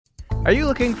Are you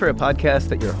looking for a podcast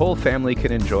that your whole family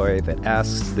can enjoy that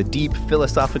asks the deep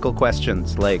philosophical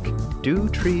questions like, do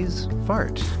trees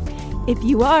fart? If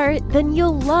you are, then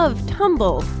you'll love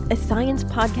Tumble, a science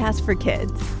podcast for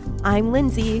kids. I'm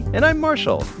Lindsay. And I'm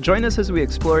Marshall. Join us as we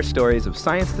explore stories of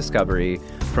science discovery,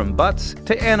 from butts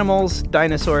to animals,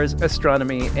 dinosaurs,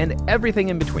 astronomy, and everything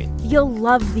in between. You'll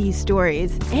love these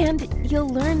stories, and you'll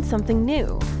learn something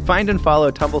new. Find and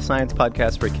follow Tumble Science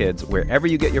Podcast for Kids wherever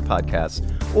you get your podcasts,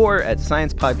 or at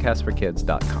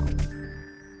sciencepodcastforkids.com.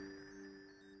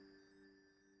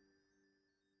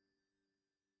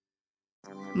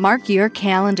 Mark your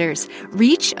calendars.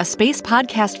 Reach, a space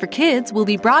podcast for kids, will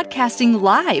be broadcasting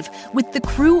live with the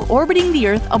crew orbiting the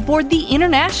Earth aboard the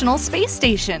International Space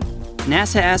Station.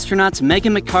 NASA astronauts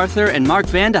Megan McArthur and Mark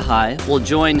Vande Hei will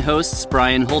join hosts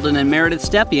Brian Holden and Meredith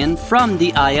Stepien from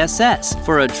the ISS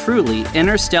for a truly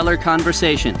interstellar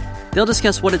conversation. They'll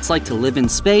discuss what it's like to live in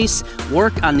space,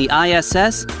 work on the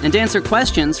ISS, and answer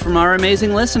questions from our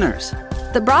amazing listeners.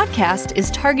 The broadcast is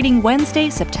targeting Wednesday,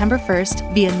 September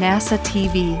 1st via NASA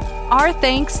TV. Our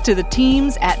thanks to the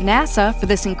teams at NASA for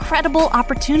this incredible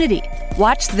opportunity.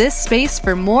 Watch this space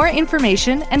for more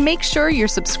information and make sure you're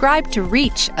subscribed to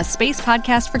Reach, a space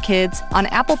podcast for kids on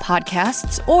Apple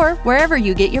Podcasts or wherever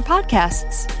you get your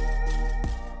podcasts.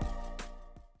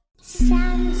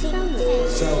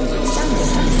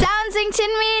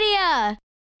 Soundsington Media.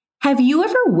 Have you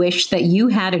ever wished that you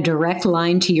had a direct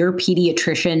line to your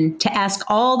pediatrician to ask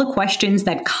all the questions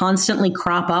that constantly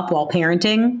crop up while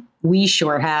parenting? We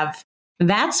sure have.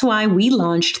 That's why we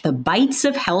launched the Bites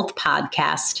of Health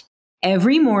podcast.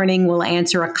 Every morning, we'll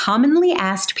answer a commonly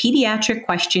asked pediatric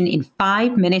question in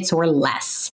 5 minutes or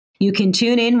less. You can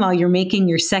tune in while you're making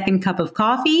your second cup of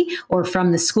coffee or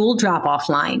from the school drop-off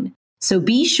line. So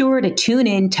be sure to tune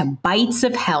in to Bites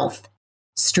of Health,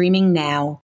 streaming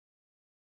now.